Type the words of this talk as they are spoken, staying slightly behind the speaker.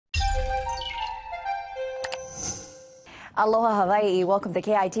Aloha Hawaii, welcome to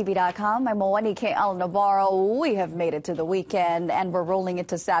KITV.com. I'm Moani K.L. Navarro. We have made it to the weekend and we're rolling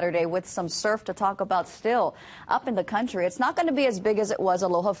into Saturday with some surf to talk about still up in the country. It's not going to be as big as it was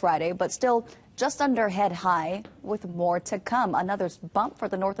Aloha Friday, but still just under head high with more to come. Another bump for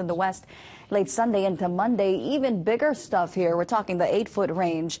the north and the west late Sunday into Monday. Even bigger stuff here. We're talking the 8-foot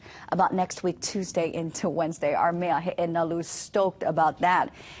range about next week, Tuesday into Wednesday. Our Mea He'enalu stoked about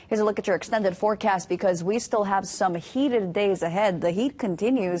that. Here's a look at your extended forecast because we still have some heated days ahead. The heat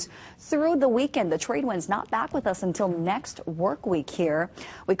continues through the weekend. The trade wind's not back with us until next work week here.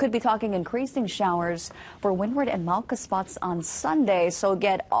 We could be talking increasing showers for windward and Mauka spots on Sunday. So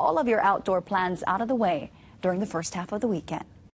get all of your outdoor plans out of the way during the first half of the weekend.